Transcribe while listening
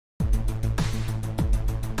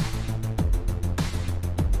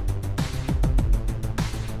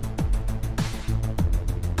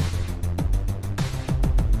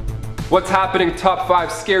What's happening, top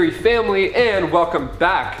 5 scary family, and welcome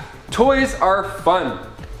back. Toys are fun.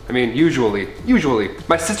 I mean, usually.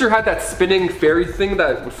 My sister had that spinning fairy thing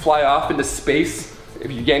that would fly off into space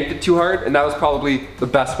if you yanked it too hard, and that was probably the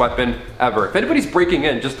best weapon ever. If anybody's breaking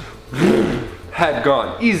in, just head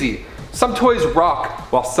gone, easy. Some toys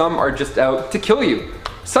rock, while some are just out to kill you.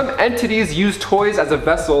 Some entities use toys as a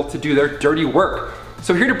vessel to do their dirty work.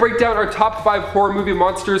 So here to break down our top 5 horror movie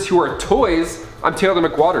monsters who are toys, I'm Taylor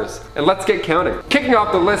McWatters, and let's get counting. Kicking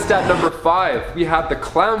off the list at number 5, we have the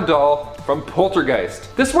clown doll from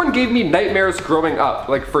Poltergeist. This one gave me nightmares growing up,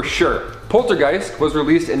 like for sure. Poltergeist was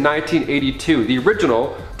released in 1982. The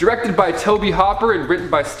original, directed by Toby Hopper and written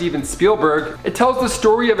by Steven Spielberg, it tells the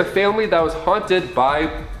story of a family that was haunted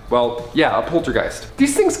by, well, yeah, a poltergeist.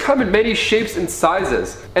 These things come in many shapes and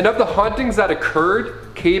sizes, and of the hauntings that occurred,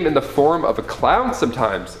 came in the form of a clown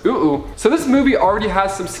sometimes. Ooh. So this movie already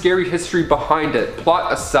has some scary history behind it,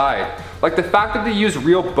 plot aside. Like the fact that they used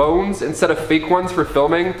real bones instead of fake ones for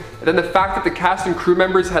filming, and then the fact that the cast and crew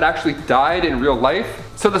members had actually died in real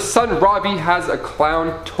life. So the son Robbie has a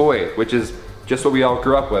clown toy, which is just what we all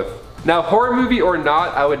grew up with. Now, horror movie or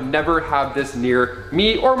not, I would never have this near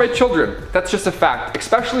me or my children. That's just a fact,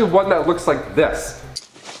 especially one that looks like this.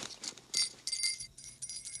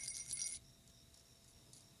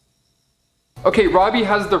 Okay, Robbie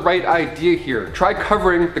has the right idea here. Try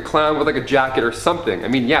covering the clown with like a jacket or something. I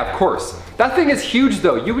mean, yeah, of course. That thing is huge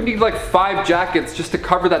though. You would need like 5 jackets just to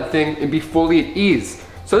cover that thing and be fully at ease.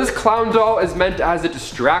 So this clown doll is meant as a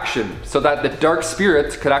distraction so that the dark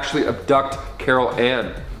spirits could actually abduct Carol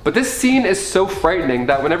Ann. But this scene is so frightening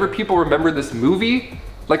that whenever people remember this movie,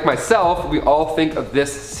 like myself, we all think of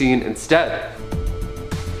this scene instead.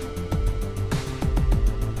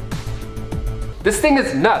 This thing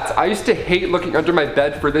is nuts. I used to hate looking under my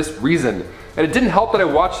bed for this reason. And it didn't help that I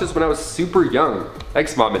watched this when I was super young.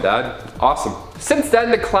 Thanks, Mom and Dad. Awesome. Since then,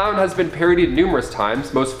 the clown has been parodied numerous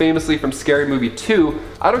times, most famously from Scary Movie 2.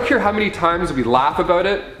 I don't care how many times we laugh about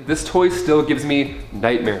it, this toy still gives me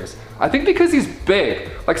nightmares. I think because he's big.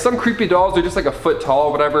 Like some creepy dolls are just like a foot tall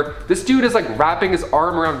or whatever. This dude is like wrapping his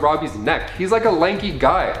arm around Robbie's neck. He's like a lanky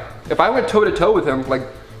guy. If I went toe to toe with him, like,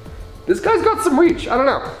 this guy's got some reach, I don't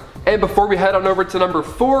know. And before we head on over to number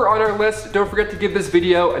 4 on our list, don't forget to give this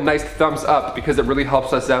video a nice thumbs up because it really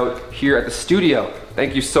helps us out here at the studio.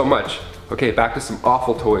 Thank you so much. Okay, back to some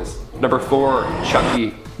awful toys. Number 4,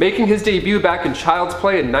 Chucky. Making his debut back in Child's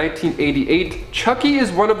Play in 1988, Chucky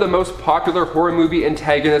is one of the most popular horror movie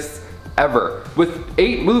antagonists ever, with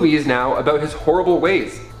 8 movies now about his horrible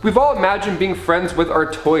ways. We've all imagined being friends with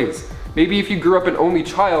our toys. Maybe if you grew up an only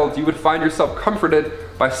child, you would find yourself comforted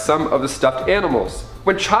by some of the stuffed animals.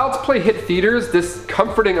 When Child's Play hit theaters, this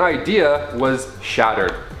comforting idea was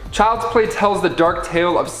shattered. Child's Play tells the dark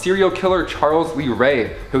tale of serial killer Charles Lee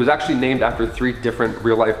Ray, who was actually named after 3 different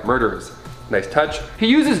real-life murderers. Nice touch. He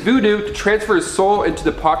uses voodoo to transfer his soul into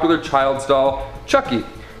the popular child's doll, Chucky.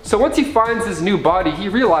 So once he finds his new body, he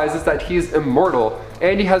realizes that he's immortal,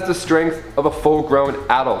 and he has the strength of a full-grown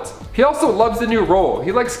adult. He also loves the new role.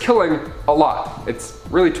 He likes killing a lot. It's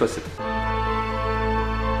really twisted.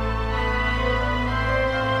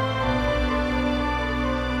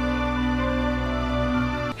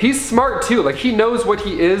 He's smart too, like he knows what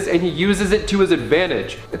he is and he uses it to his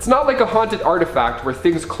advantage. It's not like a haunted artifact where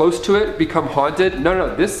things close to it become haunted.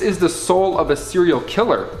 No, this is the soul of a serial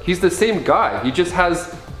killer. He's the same guy, he just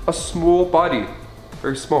has a small body,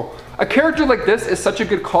 very small. A character like this is such a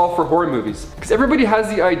good call for horror movies because everybody has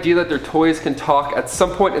the idea that their toys can talk at some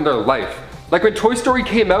point in their life. Like when Toy Story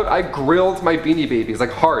came out, I grilled my Beanie Babies, like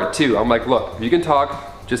hard too. I'm like, look, if you can talk,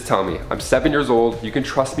 just tell me. I'm 7 years old, you can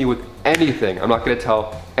trust me with anything. I'm not gonna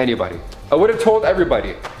tell anybody. I would have told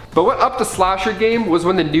everybody. But what upped the slasher game was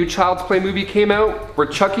when the new Child's Play movie came out, where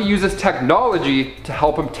Chucky uses technology to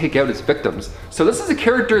help him take out his victims. So this is a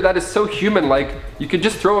character that is so human-like, you can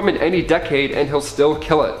just throw him in any decade and he'll still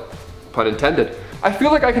kill it. Pun intended. I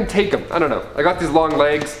feel like I can take him, I don't know. I got these long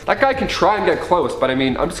legs. That guy can try and get close, but I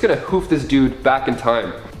mean, I'm just gonna hoof this dude back in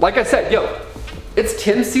time. Like I said, yo, it's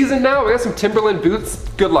Tim season now, we got some Timberland boots.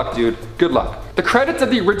 Good luck, dude, good luck. The credits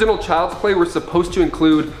of the original Child's Play were supposed to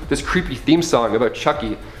include this creepy theme song about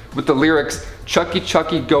Chucky with the lyrics, "Chucky,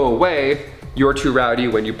 Chucky, go away, you're too rowdy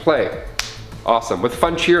when you play." Awesome, with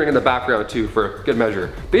fun cheering in the background too for good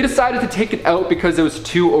measure. They decided to take it out because it was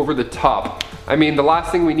too over the top. I mean, the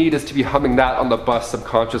last thing we need is to be humming that on the bus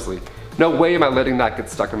subconsciously. No way am I letting that get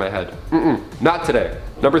stuck in my head. Not today.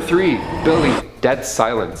 Number 3, Billy, Dead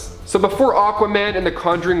Silence. So before Aquaman and The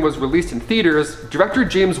Conjuring was released in theaters, director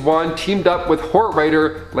James Wan teamed up with horror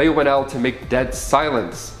writer Leigh Whannell to make Dead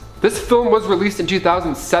Silence. This film was released in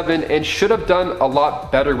 2007 and should have done a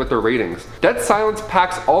lot better with the ratings. Dead Silence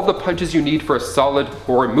packs all the punches you need for a solid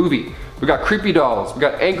horror movie. We got creepy dolls, we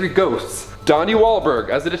got angry ghosts, Donnie Wahlberg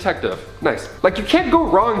as a detective. Nice. Like, you can't go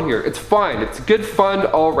wrong here. It's fine. It's good fun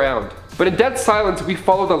all around. But in Dead Silence, we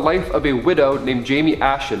follow the life of a widow named Jamie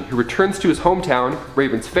Ashen who returns to his hometown,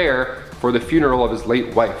 Ravens Fair, for the funeral of his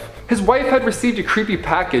late wife. His wife had received a creepy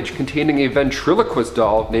package containing a ventriloquist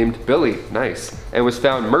doll named Billy, nice, and was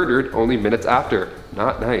found murdered only minutes after,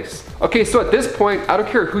 not nice. Okay, so at this point, I don't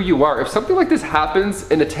care who you are, if something like this happens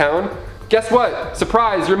in a town, guess what?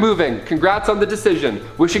 Surprise, you're moving. Congrats on the decision.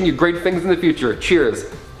 Wishing you great things in the future. Cheers.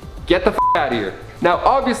 Get the f out of here. Now,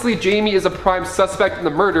 obviously, Jamie is a prime suspect in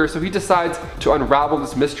the murder, so he decides to unravel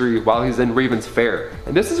this mystery while he's in Ravens Fair.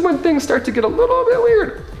 And this is when things start to get a little bit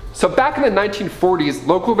weird. So back in the 1940s,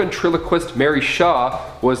 local ventriloquist Mary Shaw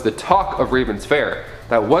was the talk of Ravens Fair.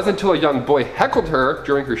 That wasn't until a young boy heckled her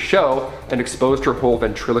during her show and exposed her whole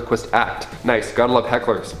ventriloquist act. Nice, gotta love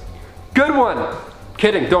hecklers. Good one!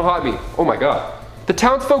 Kidding, don't haunt me. Oh my god. The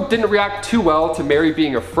townsfolk didn't react too well to Mary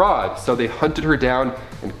being a fraud, so they hunted her down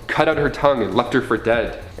and cut out her tongue and left her for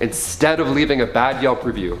dead, instead of leaving a bad Yelp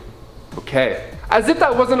review. Okay. As if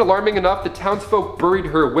that wasn't alarming enough, the townsfolk buried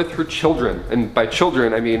her with her children, and by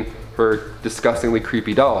children I mean her disgustingly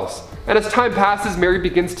creepy dolls. And as time passes, Mary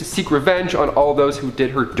begins to seek revenge on all those who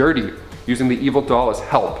did her dirty, using the evil doll as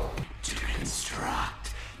help. To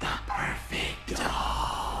construct the perfect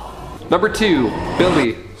doll. Number 2,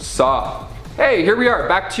 Billy, Saw. Hey, here we are,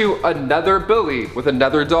 back to another Billy with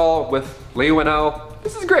another doll with Leonel.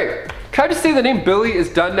 This is great. Can I just say the name Billy is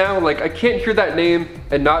done now? Like, I can't hear that name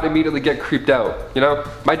and not immediately get creeped out, you know?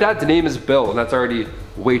 My dad's name is Bill, and that's already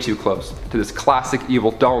way too close to this classic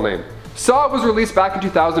evil doll name. Saw was released back in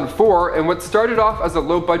 2004, and what started off as a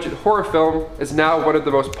low-budget horror film is now one of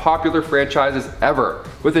the most popular franchises ever,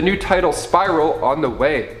 with a new title, Spiral, on the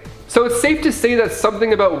way. So it's safe to say that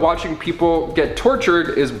something about watching people get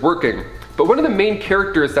tortured is working. But one of the main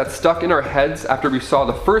characters that stuck in our heads after we saw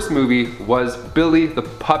the first movie was Billy the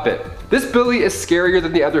Puppet. This Billy is scarier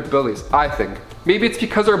than the other Billies, I think. Maybe it's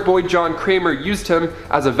because our boy John Kramer used him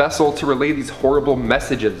as a vessel to relay these horrible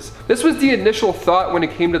messages. This was the initial thought when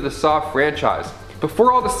it came to the Saw franchise.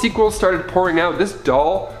 Before all the sequels started pouring out, this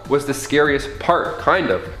doll was the scariest part, kind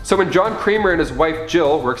of. So when John Kramer and his wife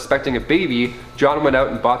Jill were expecting a baby, John went out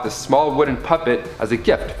and bought this small wooden puppet as a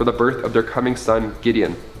gift for the birth of their coming son,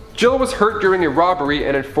 Gideon. Jill was hurt during a robbery,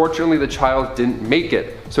 and unfortunately the child didn't make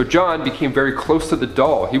it. So John became very close to the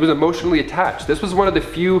doll. He was emotionally attached. This was one of the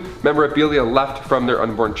few memorabilia left from their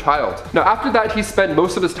unborn child. Now after that, he spent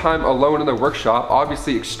most of his time alone in the workshop,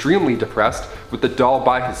 obviously extremely depressed, with the doll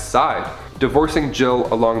by his side, divorcing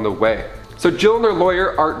Jill along the way. So Jill and their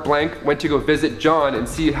lawyer, Art Blank, went to go visit John and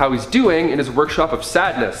see how he's doing in his workshop of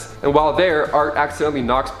sadness. And while there, Art accidentally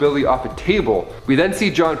knocks Billy off a table. We then see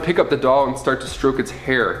John pick up the doll and start to stroke its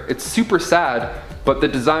hair. It's super sad, but the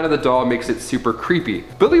design of the doll makes it super creepy.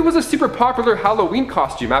 Billy was a super popular Halloween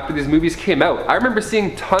costume after these movies came out. I remember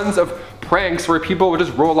seeing tons of pranks where people would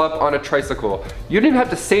just roll up on a tricycle. You didn't even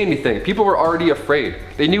have to say anything. People were already afraid.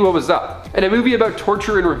 They knew what was up. In a movie about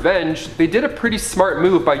torture and revenge, they did a pretty smart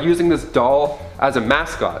move by using this doll as a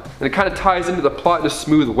mascot. And it kind of ties into the plot in a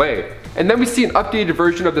smooth way. And then we see an updated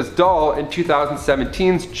version of this doll in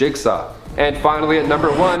 2017's Jigsaw. And finally at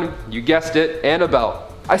number 1, you guessed it, Annabelle.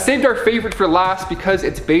 I saved our favorite for last because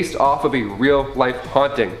it's based off of a real life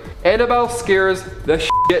haunting. Annabelle scares the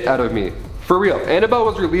shit out of me. For real, Annabelle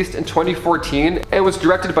was released in 2014 and was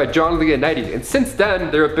directed by John Leonetti, and since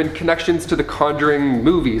then there have been connections to the Conjuring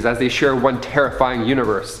movies as they share one terrifying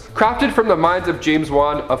universe. Crafted from the minds of James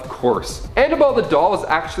Wan, of course. Annabelle the doll is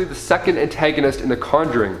actually the second antagonist in The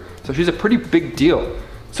Conjuring, so she's a pretty big deal.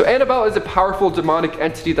 So Annabelle is a powerful demonic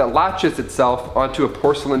entity that latches itself onto a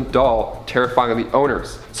porcelain doll, terrifying the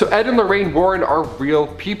owners. So Ed and Lorraine Warren are real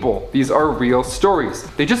people. These are real stories.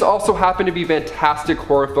 They just also happen to be fantastic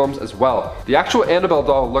horror films as well. The actual Annabelle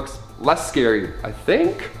doll looks less scary, I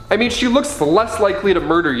think? I mean, she looks less likely to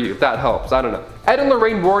murder you, if that helps, I don't know. Ed and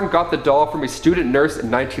Lorraine Warren got the doll from a student nurse in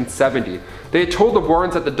 1970. They had told the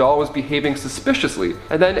Warrens that the doll was behaving suspiciously,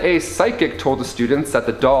 and then a psychic told the students that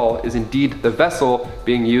the doll is indeed the vessel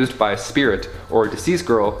being used by a spirit, or a deceased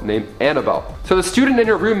girl named Annabelle. So the student and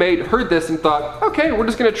her roommate heard this and thought, okay, we're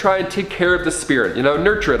just gonna try and take care of the spirit, you know,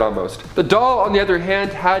 nurture it almost. The doll, on the other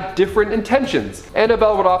hand, had different intentions.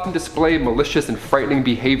 Annabelle would often display malicious and frightening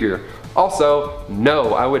behavior. Also,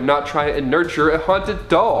 no, I would not try and nurture a haunted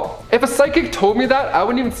doll. If a psychic told me that, I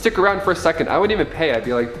wouldn't even stick around for a second. I wouldn't even pay. I'd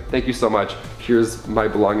be like, thank you so much. Here's my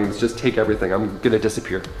belongings, just take everything. I'm gonna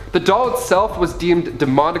disappear. The doll itself was deemed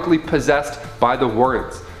demonically possessed by the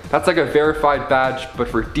Warrens. That's like a verified badge, but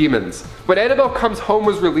for demons. When Annabelle Comes Home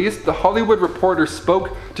was released, The Hollywood Reporter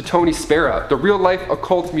spoke to Tony Spera, the real-life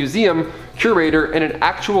occult museum curator and an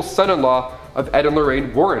actual son-in-law of Ed and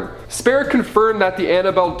Lorraine Warren. Spera confirmed that the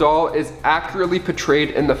Annabelle doll is accurately portrayed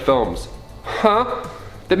in the films. Huh?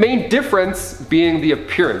 The main difference being the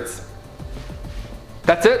appearance.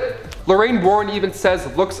 That's it. Lorraine Warren even says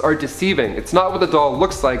looks are deceiving. It's not what the doll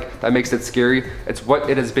looks like that makes it scary, it's what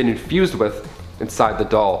it has been infused with inside the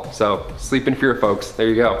doll. So sleep in fear, folks. There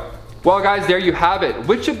you go. Well guys, there you have it.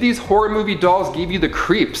 Which of these horror movie dolls gave you the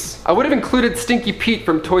creeps? I would have included Stinky Pete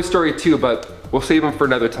from Toy Story 2, but we'll save him for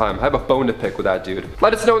another time. I have a bone to pick with that dude.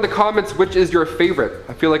 Let us know in the comments which is your favorite.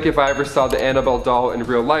 I feel like if I ever saw the Annabelle doll in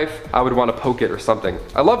real life, I would want to poke it or something.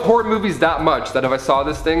 I love horror movies that much that if I saw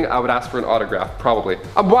this thing, I would ask for an autograph, probably.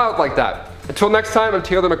 I'm wild like that. Until next time, I'm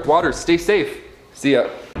Taylor McWatters. Stay safe. See ya.